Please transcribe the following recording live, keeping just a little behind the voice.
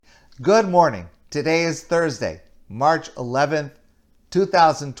Good morning. Today is Thursday, March 11th,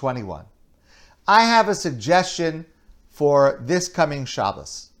 2021. I have a suggestion for this coming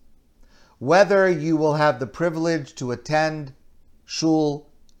Shabbos. Whether you will have the privilege to attend shul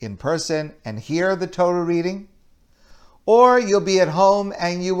in person and hear the Torah reading, or you'll be at home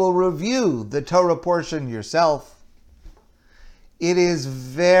and you will review the Torah portion yourself. It is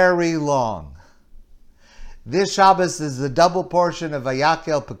very long. This Shabbos is the double portion of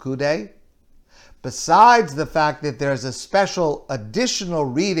Vayakel Pekudei, besides the fact that there's a special additional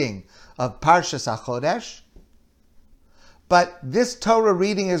reading of Parshas HaChodesh. But this Torah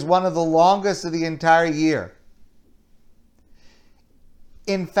reading is one of the longest of the entire year.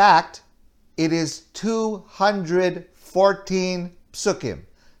 In fact, it is 214 psukim,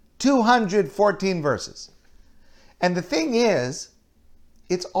 214 verses. And the thing is,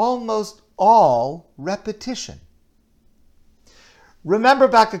 it's almost all repetition. Remember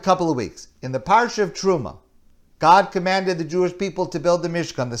back a couple of weeks, in the Parsha of Truma, God commanded the Jewish people to build the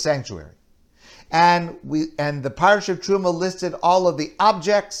Mishkan, the sanctuary. And the Parsha of Truma listed all of the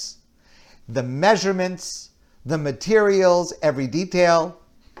objects, the measurements, the materials, every detail.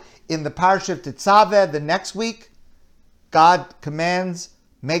 In the Parsha of Tetzaveh, the next week, God commands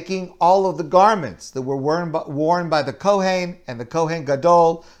making all of the garments that were worn by the Kohen and the Kohen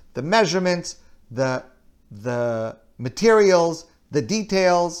Gadol, the measurements, the materials, the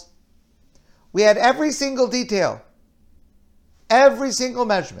details. We had every single detail, every single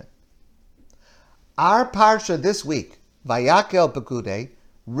measurement. Our Parsha this week, Vayakel Pekudei,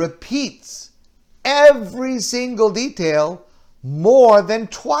 repeats every single detail more than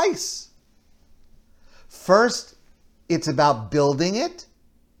twice. First, it's about building it,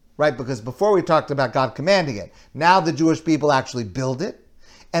 right? Because before we talked about God commanding it. Now the Jewish people actually build it,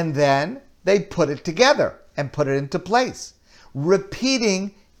 and then they put it together and put it into place,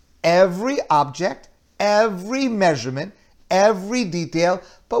 repeating every object, every measurement, every detail.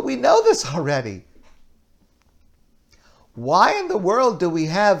 But we know this already. Why in the world do we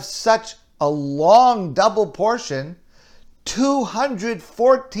have such a long double portion,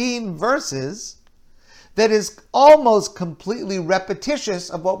 214 verses, that is almost completely repetitious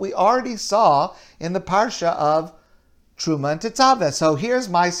of what we already saw in the Parsha of Truma and Tetzaveh? So here's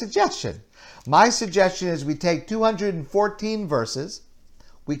my suggestion. My suggestion is we take 214 verses,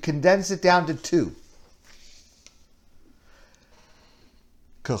 we condense it down to two.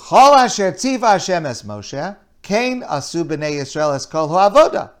 K'chol asher tziva Hashem es Moshe, kain asu b'nei Yisrael es kol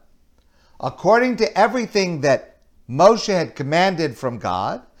ha'avoda. According to everything that Moshe had commanded from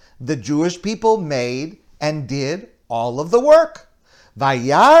God, the Jewish people made and did all of the work.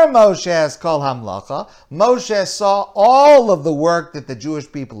 Vayar Moshe es kol hamlacha. Moshe saw all of the work that the Jewish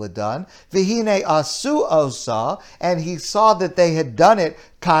people had done. V'hine asu osa, and he saw that they had done it.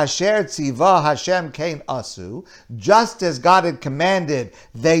 Kasher tziva Hashem kain asu, just as God had commanded,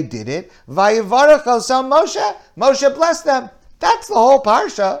 they did it. Vayivarach osam Moshe. Moshe blessed them. That's the whole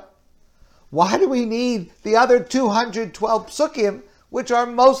parsha. Why do we need the other 212 psukim, which are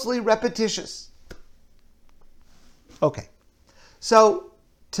mostly repetitious? Okay. So,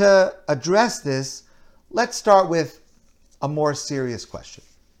 to address this, let's start with a more serious question.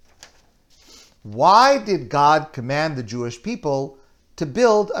 Why did God command the Jewish people to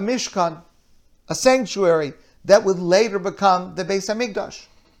build a Mishkan, a sanctuary that would later become the Beis Hamikdash?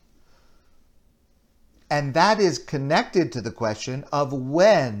 And that is connected to the question of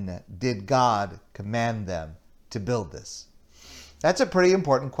when did God command them to build this? That's a pretty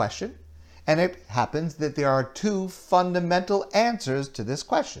important question. And it happens that there are two fundamental answers to this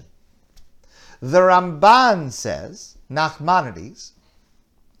question. The Ramban says, Nachmanides,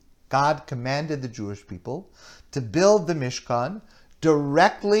 God commanded the Jewish people to build the Mishkan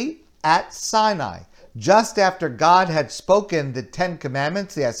directly at Sinai. Just after God had spoken the 10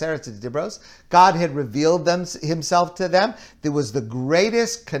 Commandments, the Aseret Dibros, God had revealed himself to them. There was the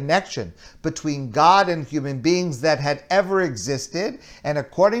greatest connection between God and human beings that had ever existed. And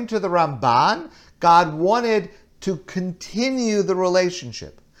according to the Ramban, God wanted to continue the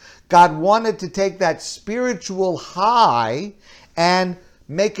relationship. God wanted to take that spiritual high and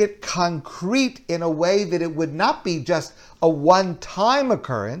make it concrete in a way that it would not be just a one-time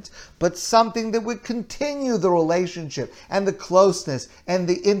occurrence, but something that would continue the relationship and the closeness and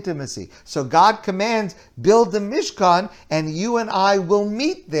the intimacy. So God commands, build the Mishkan, and you and I will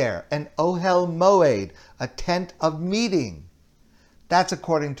meet there, an Ohel Moed, a tent of meeting. That's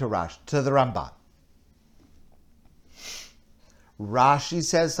according to the Ramban. Rashi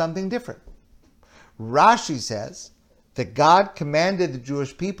says something different. Rashi says that God commanded the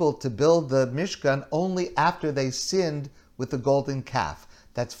Jewish people to build the Mishkan only after they sinned with the golden calf.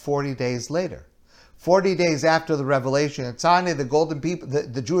 That's 40 days later. 40 days after the revelation at Sinai,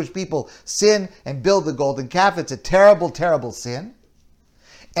 the Jewish people sin and build the golden calf. It's a terrible, terrible sin.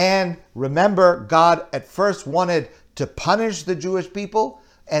 And remember, God at first wanted to punish the Jewish people,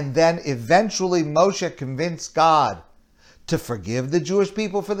 and then eventually Moshe convinced God to forgive the Jewish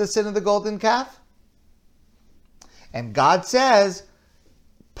people for the sin of the golden calf. And God says,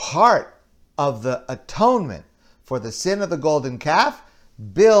 part of the atonement for the sin of the golden calf,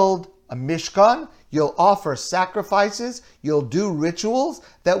 build a mishkan, you'll offer sacrifices, you'll do rituals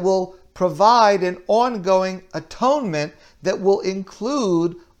that will provide an ongoing atonement that will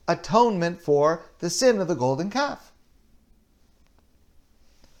include atonement for the sin of the golden calf.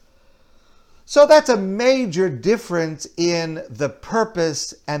 So that's a major difference in the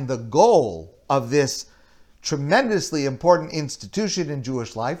purpose and the goal of this tremendously important institution in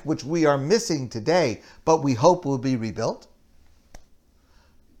Jewish life, which we are missing today, but we hope will be rebuilt.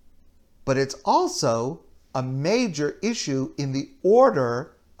 But it's also a major issue in the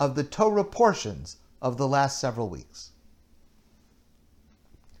order of the Torah portions of the last several weeks.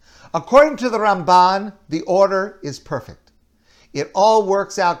 According to the Ramban, the order is perfect. It all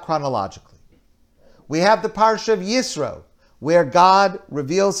works out chronologically. We have the Parsha of Yisro, where God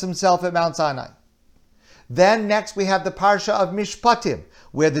reveals himself at Mount Sinai. Then next we have the Parsha of Mishpatim,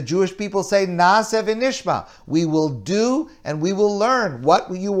 where the Jewish people say, Naaseh v'nishma, we will do and we will learn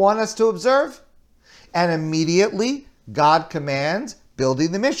what you want us to observe. And immediately God commands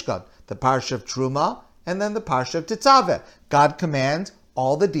building the Mishkan, the Parsha of Truma, and then the Parsha of Tetzaveh. God commands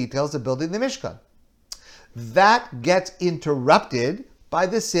all the details of building the Mishkan. That gets interrupted by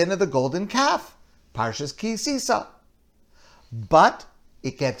the sin of the golden calf, Parshas Ki Sisa. But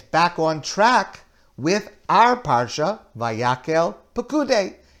it gets back on track with our Parsha, Vayakel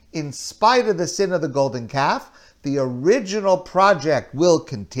Pekudei. In spite of the sin of the golden calf, the original project will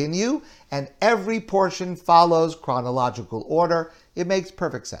continue, and every portion follows chronological order. It makes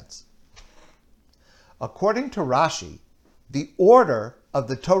perfect sense. According to Rashi, the order of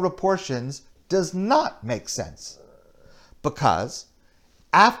the Torah portions does not make sense. Because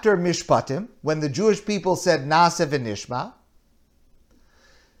after Mishpatim, when the Jewish people said Naaseh v'nishma,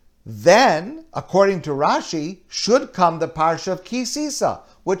 then, according to Rashi, should come the Parsha of Ki Sisa,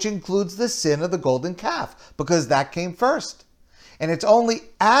 which includes the sin of the golden calf, because that came first. And it's only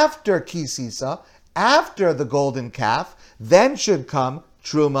after Ki Sisa, after the golden calf, then should come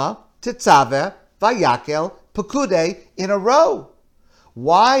Truma, Tetzaveh, Vayakel, Pekudei in a row.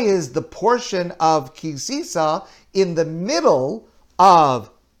 Why is the portion of Ki Sisa in the middle of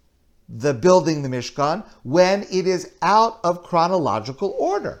the building the Mishkan when it is out of chronological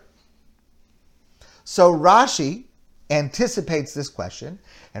order? So Rashi anticipates this question,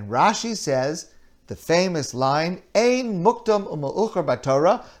 and Rashi says the famous line, Ein muktam u'ma'ucher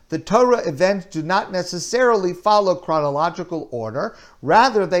b'Torah, the Torah events do not necessarily follow chronological order,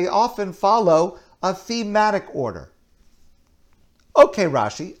 rather they often follow a thematic order. Okay,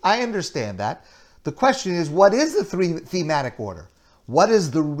 Rashi, I understand that. The question is, what is the thematic order? What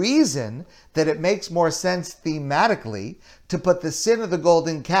is the reason that it makes more sense thematically to put the sin of the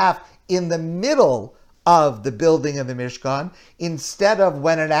golden calf in the middle of the building of the Mishkan instead of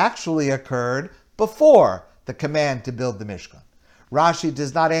when it actually occurred before the command to build the Mishkan? Rashi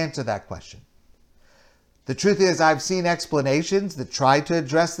does not answer that question. The truth is, I've seen explanations that try to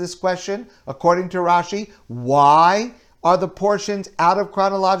address this question. According to Rashi, why are the portions out of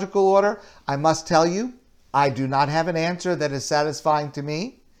chronological order? I must tell you, I do not have an answer that is satisfying to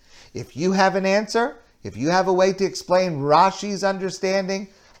me. If you have an answer, if you have a way to explain Rashi's understanding,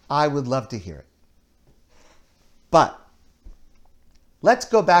 I would love to hear it. But let's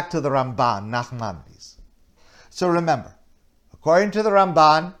go back to the Ramban, Nachmanides. So remember, according to the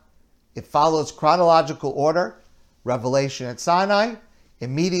Ramban, it follows chronological order. Revelation at Sinai.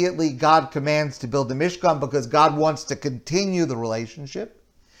 Immediately God commands to build the Mishkan because God wants to continue the relationship.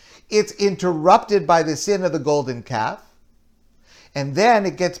 It's interrupted by the sin of the golden calf. And then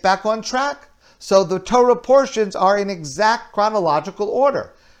it gets back on track. So the Torah portions are in exact chronological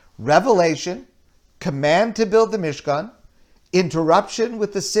order. Revelation, command to build the Mishkan, interruption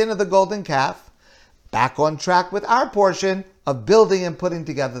with the sin of the golden calf, back on track with our portion of building and putting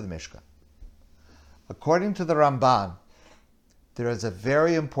together the Mishkan. According to the Ramban, there is a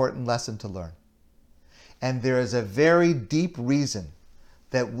very important lesson to learn. And there is a very deep reason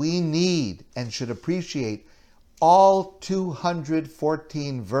that we need and should appreciate all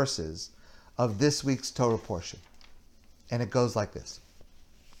 214 verses of this week's Torah portion. And it goes like this.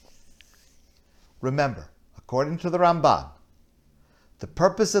 Remember, according to the Ramban, the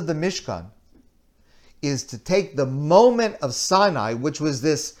purpose of the Mishkan is to take the moment of Sinai, which was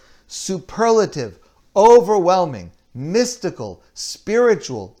this superlative, overwhelming, mystical,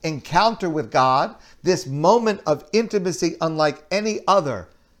 spiritual encounter with God, this moment of intimacy unlike any other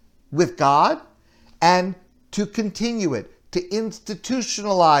with God, and to continue it, to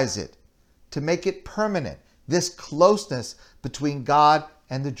institutionalize it, to make it permanent, this closeness between God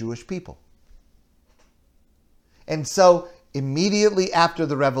and the Jewish people. And so, immediately after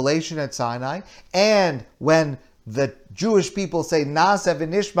the revelation at Sinai, and when the Jewish people say, Na'aseh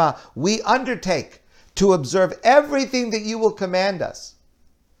v'nishma, we undertake to observe everything that you will command us,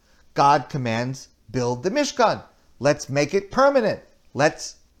 God commands, build the Mishkan. Let's make it permanent.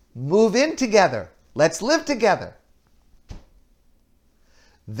 Let's move in together. Let's live together.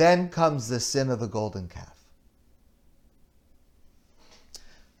 Then comes the sin of the golden calf.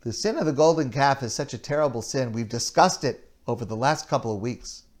 The sin of the golden calf is such a terrible sin. We've discussed it over the last couple of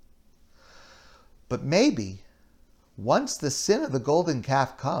weeks. But maybe, once the sin of the golden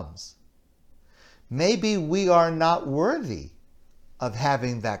calf comes, maybe we are not worthy of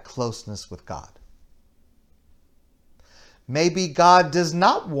having that closeness with God. Maybe God does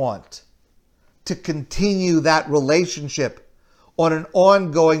not want to continue that relationship on an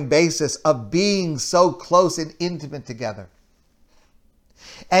ongoing basis of being so close and intimate together.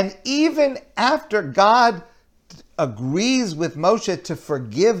 And even after God agrees with Moshe to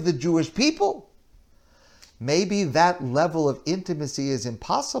forgive the Jewish people, maybe that level of intimacy is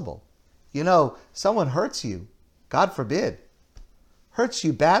impossible. You know, someone hurts you, God forbid, hurts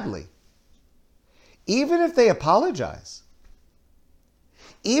you badly. Even if they apologize,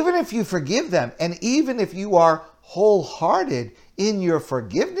 even if you forgive them, and even if you are wholehearted in your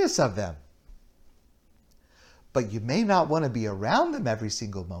forgiveness of them, but you may not want to be around them every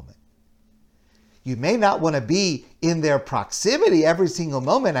single moment. You may not want to be in their proximity every single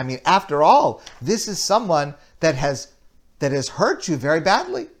moment. I mean, after all, this is someone that has hurt you very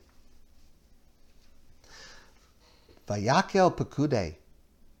badly. Vayakel Pekude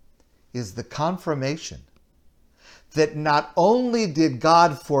is the confirmation that not only did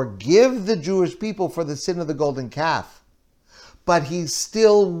God forgive the Jewish people for the sin of the golden calf, but he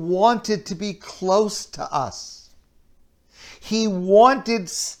still wanted to be close to us. He wanted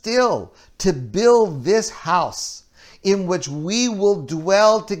still to build this house in which we will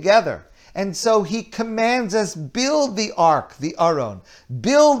dwell together. And so he commands us, build the ark, the Aron,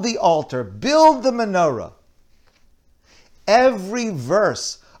 build the altar, build the menorah. Every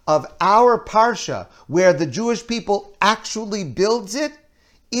verse of our parsha where the Jewish people actually builds it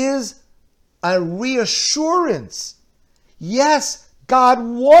is a reassurance. Yes, God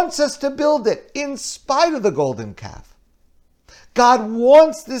wants us to build it in spite of the golden calf. God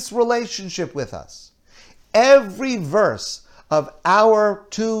wants this relationship with us. Every verse of our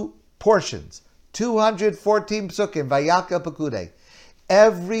two portions, 214 psukim, Vayakel Pekude,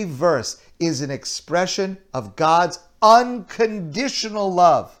 every verse is an expression of God's unconditional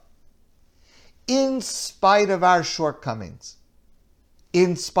love, in spite of our shortcomings,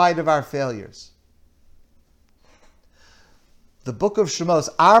 in spite of our failures. The book of Shemos,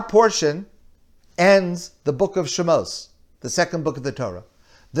 our portion, ends the book of Shemos, the second book of the Torah.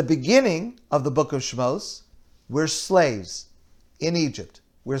 The beginning of the book of Shemos, we're slaves in Egypt.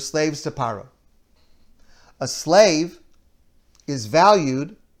 We're slaves to Paro. A slave is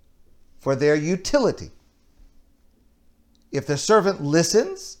valued for their utility. If the servant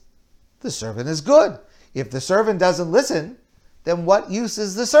listens, the servant is good. If the servant doesn't listen, then what use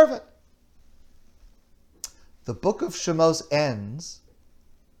is the servant? The book of Shemos ends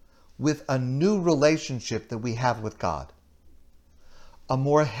with a new relationship that we have with God. A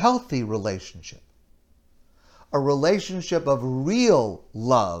more healthy relationship. A relationship of real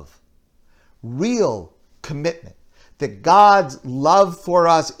love, real commitment. That God's love for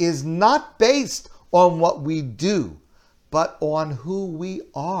us is not based on what we do, but on who we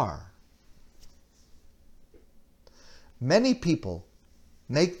are. Many people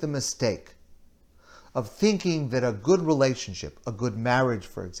make the mistake of thinking that a good relationship, a good marriage,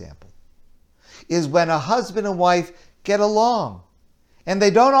 for example, is when a husband and wife get along and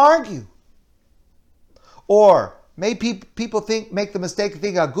they don't argue. Or people make the mistake of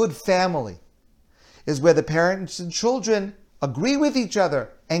thinking a good family is where the parents and children agree with each other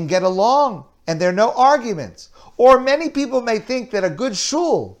and get along and there are no arguments. Or many people may think that a good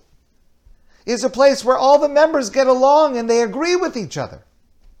shul is a place where all the members get along and they agree with each other.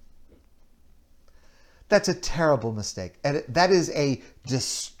 That's a terrible mistake. And that is a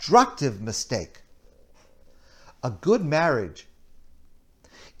destructive mistake. A good marriage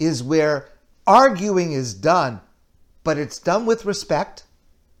is where arguing is done, but it's done with respect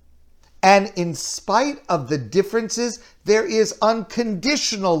And in spite of the differences, there is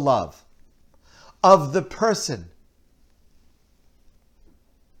unconditional love of the person.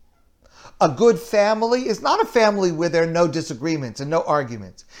 A good family is not a family where there are no disagreements and no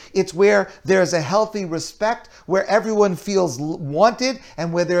arguments. It's where there's a healthy respect, where everyone feels wanted,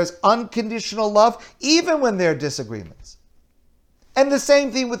 and where there's unconditional love, even when there are disagreements. And the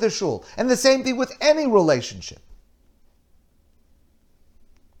same thing with the shul, and the same thing with any relationship.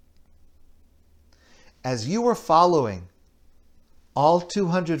 As you are following all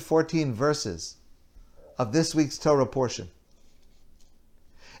 214 verses of this week's Torah portion,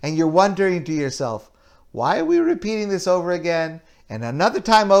 and you're wondering to yourself, why are we repeating this over again and another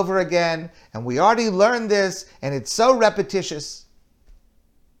time over again, and we already learned this and it's so repetitious?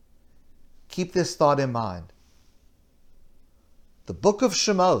 Keep this thought in mind. The book of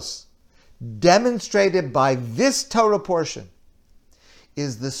Shemos, demonstrated by this Torah portion,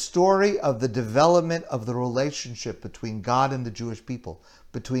 is the story of the development of the relationship between God and the Jewish people,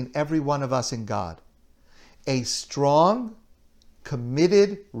 between every one of us and God. A strong,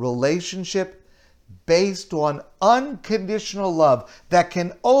 committed relationship based on unconditional love that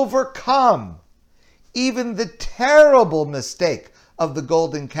can overcome even the terrible mistake of the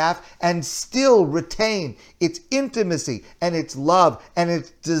golden calf and still retain its intimacy and its love and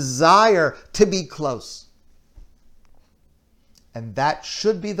its desire to be close. And that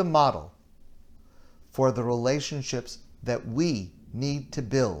should be the model for the relationships that we need to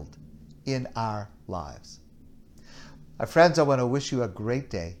build in our lives. My friends, I want to wish you a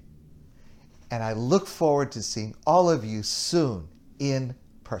great day, and I look forward to seeing all of you soon in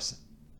person.